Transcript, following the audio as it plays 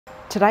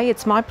Today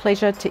it's my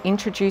pleasure to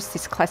introduce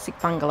this classic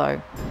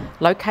bungalow,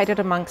 located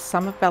amongst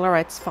some of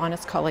Ballarat's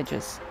finest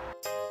colleges.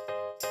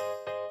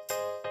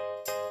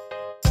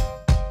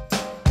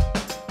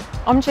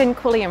 I'm Jen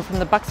Quilliam from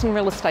the Buxton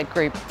Real Estate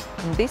Group,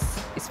 and this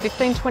is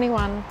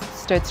 1521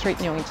 Sturt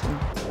Street, Newington.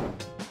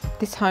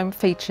 This home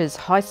features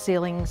high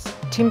ceilings,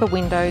 timber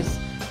windows,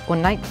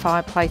 ornate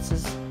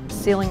fireplaces,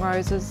 ceiling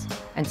roses,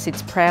 and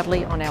sits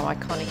proudly on our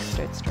iconic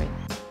Sturt Street.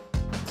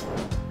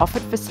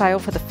 Offered for sale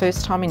for the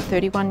first time in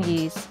 31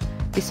 years,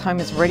 this home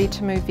is ready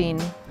to move in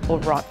or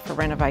ripe for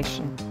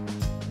renovation.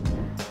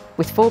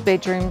 With 4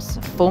 bedrooms,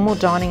 formal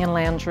dining and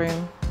lounge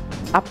room,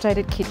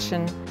 updated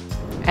kitchen,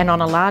 and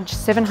on a large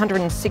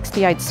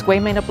 768 square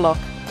metre block,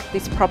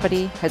 this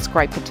property has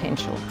great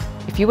potential.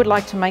 If you would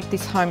like to make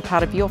this home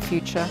part of your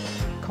future,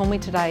 call me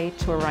today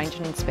to arrange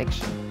an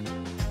inspection.